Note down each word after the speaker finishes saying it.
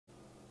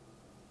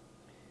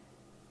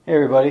Hey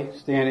everybody,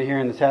 standing here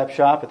in the tap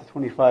shop at the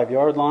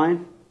 25-yard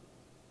line.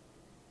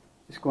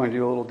 Just going to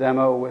do a little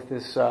demo with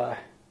this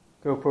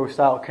GoPro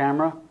style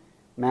camera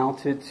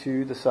mounted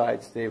to the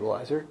side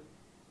stabilizer.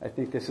 I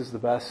think this is the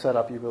best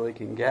setup you really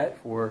can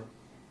get for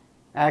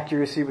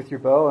accuracy with your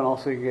bow, and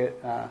also you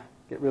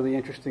get really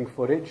interesting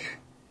footage,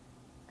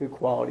 good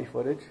quality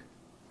footage.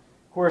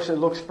 Of course, it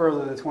looks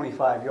further than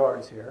 25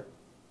 yards here.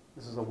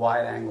 This is a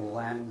wide angle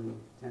lens and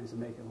tends to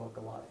make it look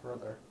a lot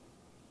further.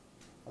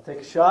 I'll take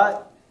a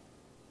shot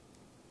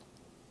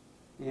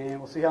and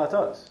we'll see how it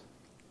does.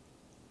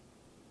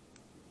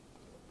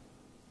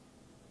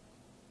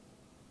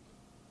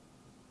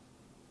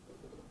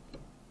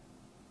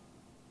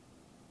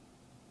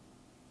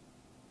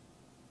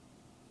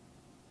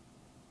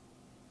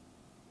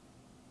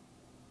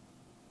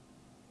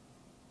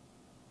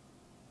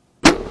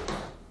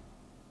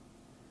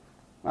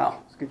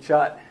 Wow, it's a good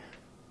shot.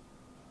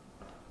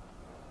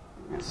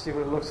 Let's see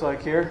what it looks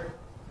like here.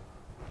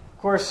 Of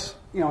course,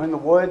 in the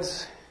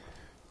woods,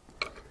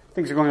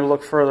 things are going to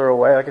look further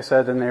away, like I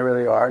said, than they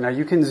really are. Now,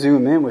 you can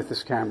zoom in with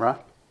this camera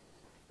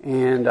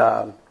and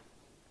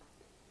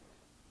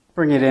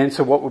bring it in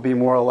to what would be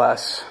more or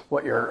less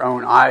what your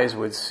own eyes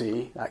would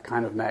see, that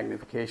kind of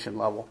magnification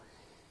level.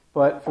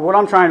 But for what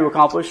I'm trying to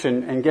accomplish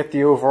and get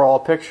the overall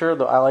picture,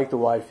 I like the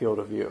wide field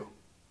of view.